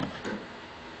the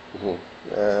field.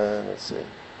 let's see.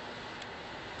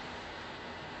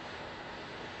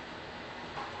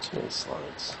 Too many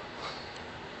slides.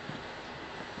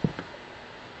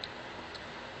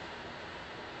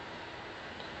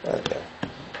 There we go.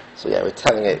 So yeah, we're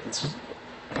telling it, it's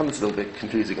a little bit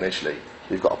confusing initially.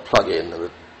 We've got a plugin, and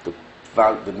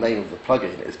the name of the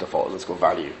plugin is default underscore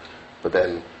value, but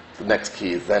then the next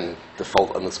key is then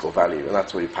default underscore value, and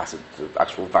that's where you pass it the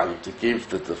actual value to give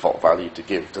the default value to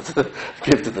give to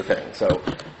the thing. So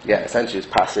yeah, essentially it's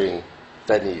passing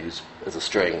venues as a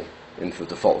string into the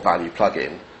default value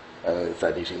plugin, and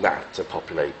then using that to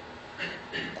populate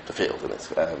the field, and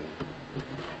it's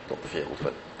not the field,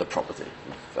 but the property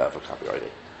of vocabulary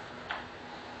ID.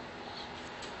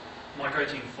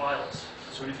 Migrating files,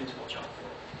 is there anything to watch out for?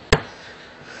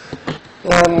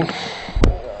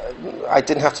 I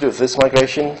didn't have to do it for this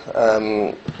migration.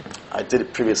 I did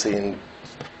it previously in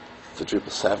the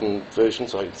Drupal 7 version,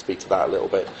 so I can speak to that a little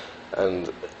bit.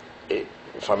 And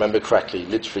if I remember correctly,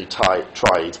 literally tried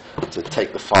to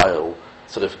take the file,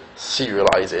 sort of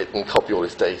serialize it and copy all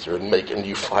its data and make a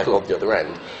new file on the other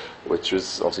end, which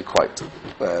was obviously quite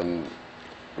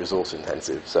resource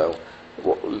intensive. So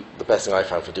the best thing I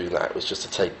found for doing that was just to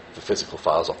take the physical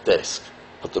files off disk,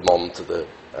 put them onto the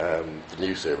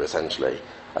new server essentially,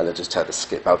 and then just had to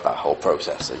skip out that whole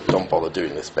process. So you don't bother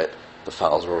doing this bit, the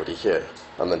files are already here,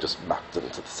 and then just map them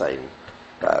to the same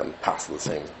path to the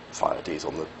same file IDs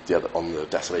on the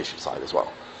destination side as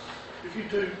well. If you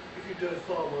do a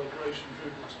file migration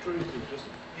Drupal to Drupal, just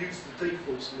use the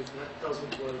defaults, and if that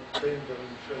doesn't work, then go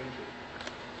and change it.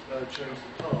 Change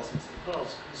the paths. It's the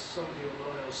paths, because somebody on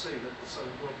IRC had the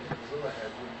same problem as I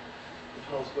had when the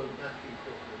paths weren't mapping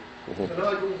properly.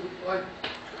 And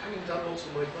having done lots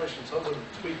of migrations, I wouldn't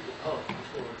tweak the path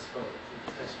before I started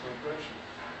the test migration.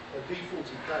 I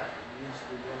defaulted that and used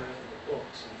the one out of the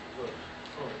box, and it worked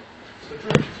fine. So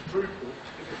Drupal to Drupal,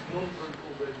 if it's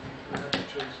non-Drupal, then you can have to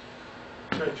change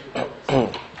your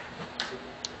paths.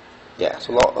 Yeah,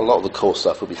 so a lot of the core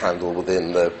stuff will be handled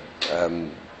within the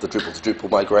Drupal to Drupal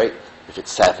migrate. If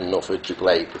it's 7 or for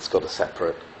Drupal 8, it's got a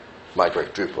separate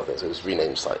migrate Drupal. I think so it was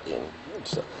renamed slightly in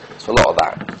So a lot of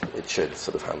that, it should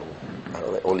sort of handle,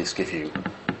 or at least give you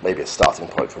maybe a starting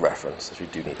point for reference if you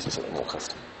do need to do something more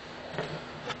custom.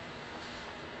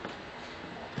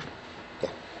 Yeah.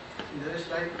 In the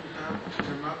slide you have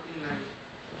the mapping like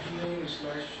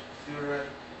theme/theoret.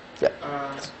 Yeah.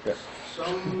 Yeah.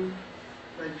 Some,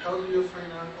 like, how do you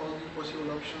find out all the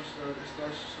possible options that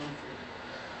slash something?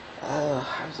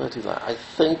 How did I do that? I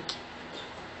think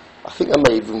I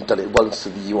may have even done it once to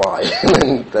the UI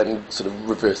and then sort of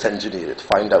reverse engineered it to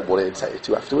find out what it had set it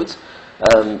to afterwards.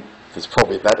 There's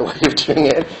probably a better way of doing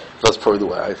it. That's probably the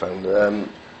way I found it.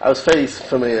 I was fairly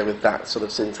familiar with that sort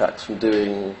of syntax from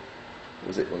doing,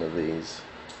 was it one of these?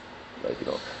 Maybe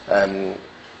not.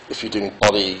 If you're doing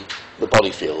the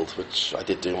body field, which I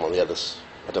did do in one of the others,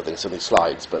 I don't think it's on these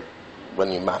slides, but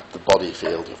when you map the body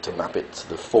field, you have to map it to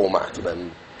the format, and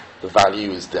then the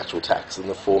value is the actual text, and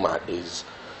the format is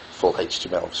full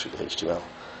HTML, straight HTML.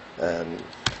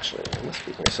 Actually, it must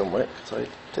be here somewhere, because I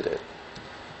did it.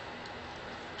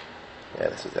 Yeah,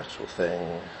 this is the actual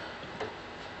thing.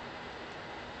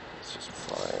 Let's just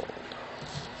find.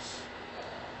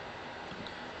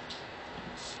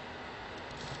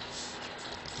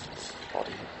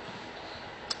 Body.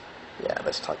 Yeah,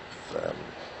 this type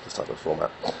of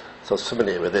format. So I was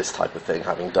familiar with this type of thing,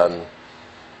 having done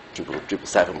Drupal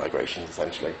 7 migrations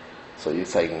essentially. So you're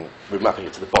saying we're mapping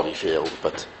it to the body field,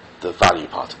 but the value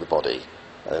part of the body.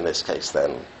 And in this case,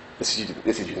 then this is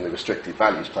using the restricted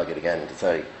values plugin again to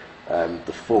say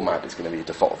the format is going to be a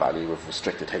default value of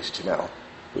restricted HTML,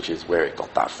 which is where it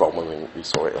got that from when we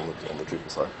saw it on the Drupal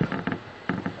side.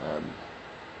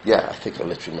 Yeah, I think I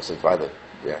literally must have either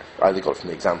got it from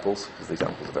the examples, because the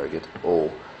examples are very good,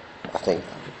 or I think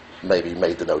maybe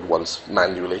made the node once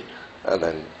manually and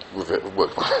then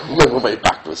worked my way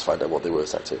backwards to find out what they were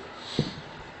set to.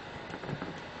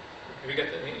 Have you got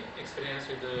any experience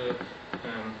with the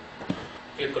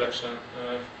field collection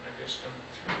migration?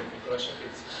 Field collection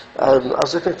fields? I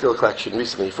was looking at field collection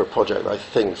recently for a project. I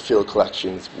think field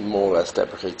collection is more or less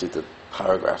deprecated the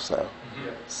paragraphs now. Mm-hmm.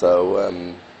 So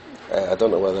I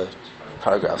don't know whether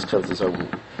paragraphs codes its own,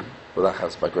 well, that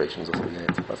has migrations or something in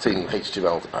it. I've seen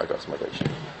HTML to paragraphs migration,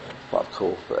 part of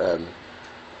core, but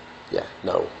yeah,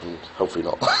 no, and hopefully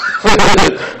not. I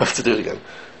have to do it again.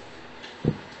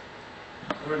 Are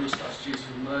there any strategies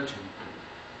for merging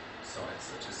sites,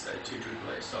 such as say two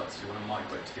Drupal 8 sites you want to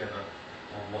migrate together,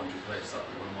 or one Drupal 8 site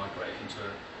you want to migrate into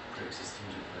a pre-existing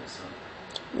Drupal 8 site?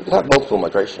 You can have multiple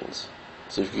migrations.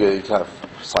 So you can have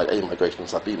site A migration and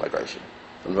site B migration,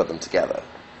 and run them together,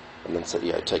 and then say,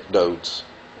 take nodes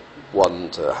 1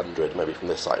 to 100, maybe from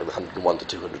this site, and 101 to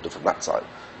 200 from that site.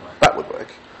 Right. That would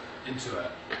work. Into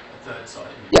a third site.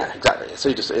 Yeah, exactly. So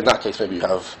you just, in that case, maybe you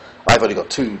have. I've only got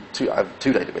two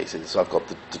databases. So I've got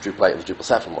the Drupal 8 and the Drupal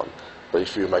 7 one. But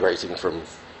if you're migrating from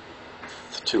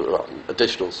two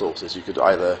additional sources, you could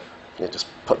either just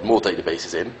put more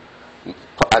databases in,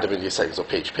 add them into your settings or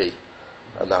PHP,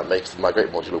 and that makes the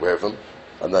migrate module aware of them.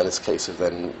 And then it's a case of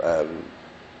then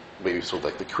maybe sort of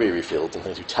like the query fields and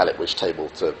things. You tell it which table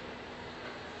to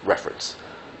reference.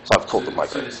 So I've called them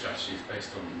migrate. So this strategy is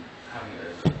based on having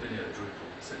a vanilla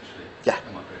Drupal, essentially. Yeah.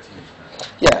 And migrating into that.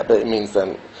 Yeah, but it means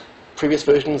then, previous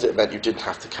versions, it meant you didn't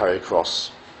have to carry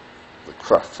across the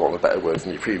cruft, for want of a better word,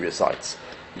 from your previous sites.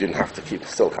 You didn't have to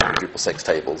still have the Drupal 6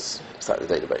 tables set in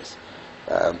the database.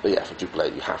 But yeah, for Drupal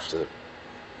 8, you have to,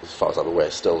 as far as I'm aware,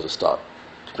 still just start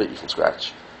completely from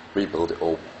scratch, rebuild it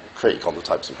all, create your content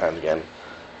types from hand again,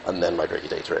 and then migrate your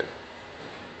data in.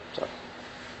 So.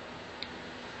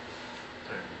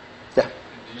 Yeah.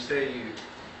 Did you say you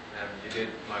did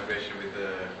migration with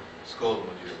the Skull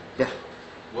module? Yeah.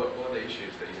 What are the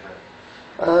issues that you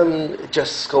had?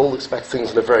 Just Skull expects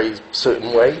things in a very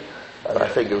certain way, and I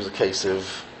think it was a case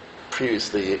of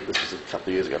previously, this was a couple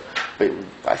of years ago, but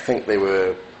I think they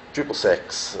were Drupal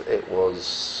 6, it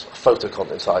was a photo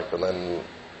content type and then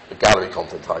a gallery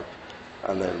content type,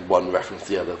 and then one reference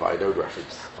the other via node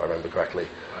reference, if I remember correctly.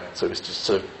 Right. So it was just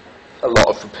sort of a lot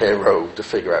of compare row to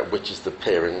figure out which is the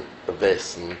pairing of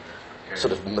this and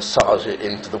sort of massage it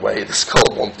into the way the Skull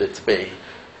wanted it to be.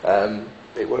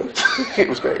 It worked. It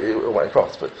was great. It went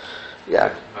across, but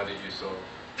yeah. How did you solve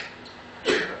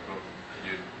that problem?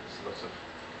 Did you lots of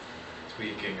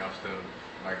tweaking after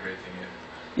migrating it?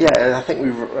 Yeah, I think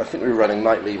we were running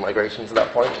nightly migrations at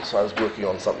that point. So I was working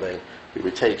on something. We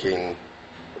were taking.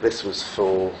 This was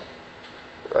for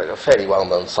a fairly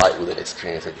well-known site within its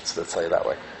community. Let's say it that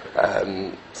way.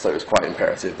 So it was quite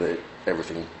imperative that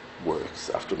everything works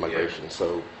after migration. Yeah.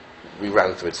 So we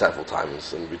ran through it several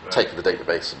times, and we'd taken the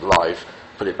database live,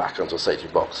 put it back onto a staging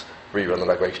box, rerun the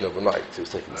migration overnight. It was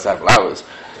taking several hours,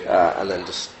 and then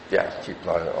just keep an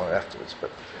eye on it afterwards.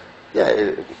 But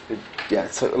Yeah, yeah,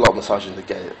 it took a lot of massaging to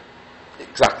get it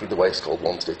exactly the way Scald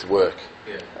wanted it to work.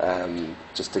 Yeah.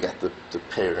 Just to get the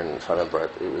peering, if I remember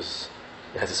it,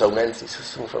 it has its own entity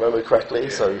system, if I remember correctly,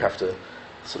 so you have to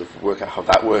sort of work out how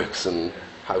that works and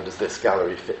how does this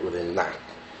gallery fit within that,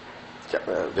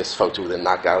 this photo within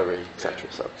that gallery, etc.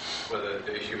 So. Well,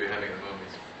 the issue we're having at the moment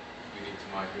is we need to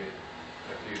migrate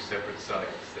a few separate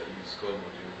sites that use Scald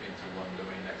module into one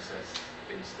domain access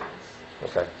instance.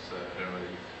 Okay. So I don't know whether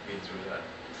you've been through that.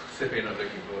 So you're not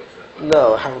looking forward to that.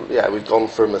 No, yeah, we've gone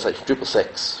from, let's say, from Drupal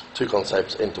 6, 2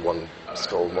 concepts into one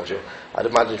Scald module. I'd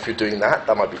imagine if you're doing that,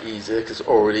 that might be easier because it's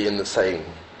already in the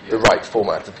right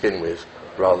format to begin with,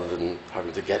 rather than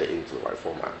having to get it into the right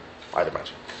format, I'd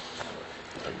imagine.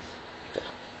 Yeah.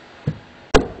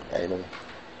 Anyone?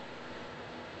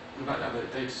 What about other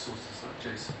data sources like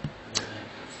JSON?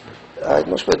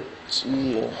 Not sure, but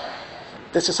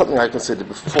this is something I considered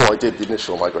before I did the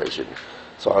initial migration.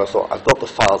 So I thought, I've got the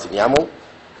files in YAML.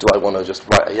 Do I want to just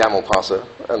write a YAML parser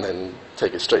and then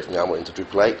take it straight from YAML into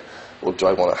Drupal 8? Or do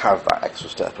I want to have that extra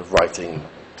step of writing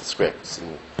the scripts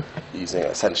and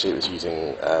essentially it was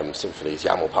using Symfony's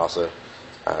YAML parser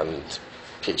and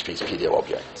PHP's PDO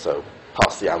object. So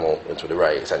pass the YAML into an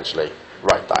array, essentially,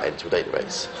 write that into a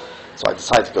database. So I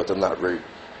decided to go down that route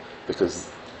because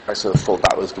I sort of thought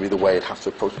that was going to be the way I'd have to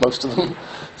approach most of them.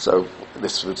 So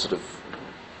this would sort of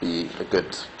be a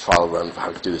good trial run for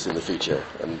how to do this in the future,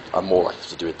 and I'm more likely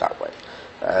to do it that way.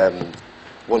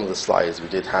 One of the slides we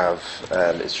did have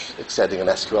is extending an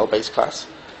SQL-based class.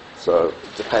 So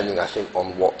depending, I think,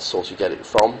 on what source you get it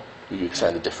from, you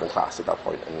extend a different class at that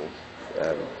point and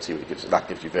see what it gives you. That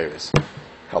gives you various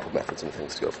helper methods and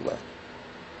things to go from there.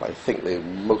 I think they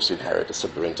mostly inherit a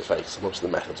similar interface, so most of the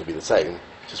methods will be the same,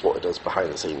 just what it does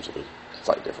behind the scenes will be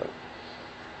slightly different.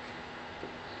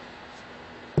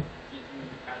 You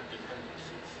add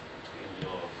dependencies between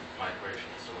your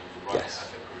migrations, so when you run Yes. it as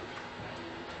a group.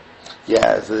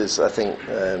 Yeah, there's, I think,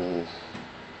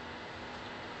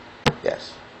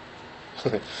 yes.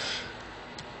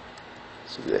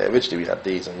 So yeah, originally we had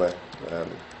these in there, so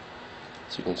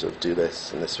you can sort of do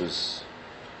this, and this was,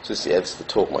 it's the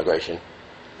talk migration.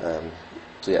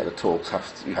 So yeah, the talks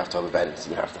you have to have events,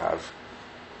 and you have to have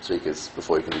speakers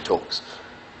before you can do talks.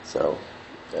 So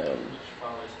Which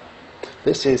file is that?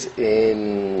 this is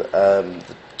in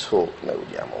the talk node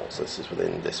YAML. So this is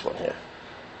within this one here.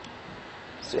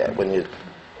 So yeah,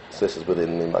 so this is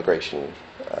within the migration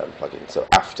plugin. So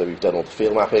after we've done all the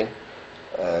field mapping,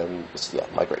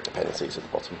 migrate dependencies at the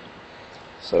bottom.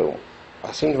 So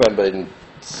I seem to remember in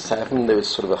 7 there was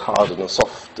sort of a hard and a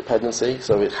soft dependency,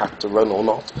 so it had to run or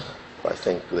not. But I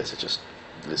think this is just,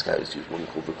 this guy is one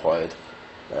called required,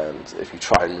 and if you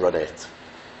try and run it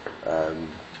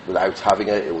without having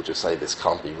it, it will just say this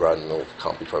can't be run or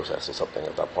can't be processed or something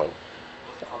at that point.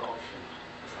 What's the other option?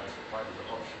 Besides required as an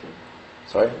option?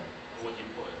 Sorry? What you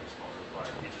put is not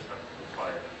required, you just have to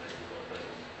require it and then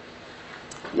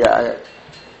you've got a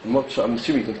Yeah, I'm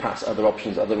assuming you can pass other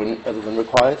options other than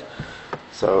required.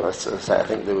 So as I say, I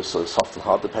think there was sort of soft and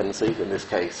hard dependencies. In this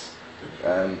case,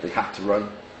 they have to run.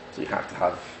 So you have to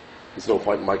have, there's no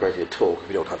point in migrating a talk if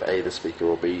you don't have A, the speaker,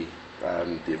 or B,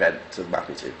 the event to map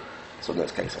into. So in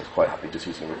this case, I was quite happy just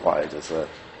using required as a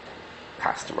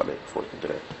has to run it before you can do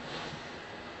it.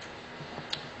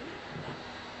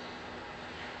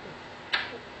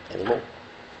 Any more?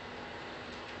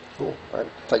 Cool. Right.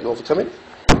 Thank you all for coming.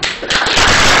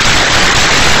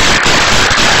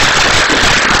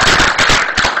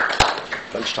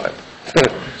 Lunchtime.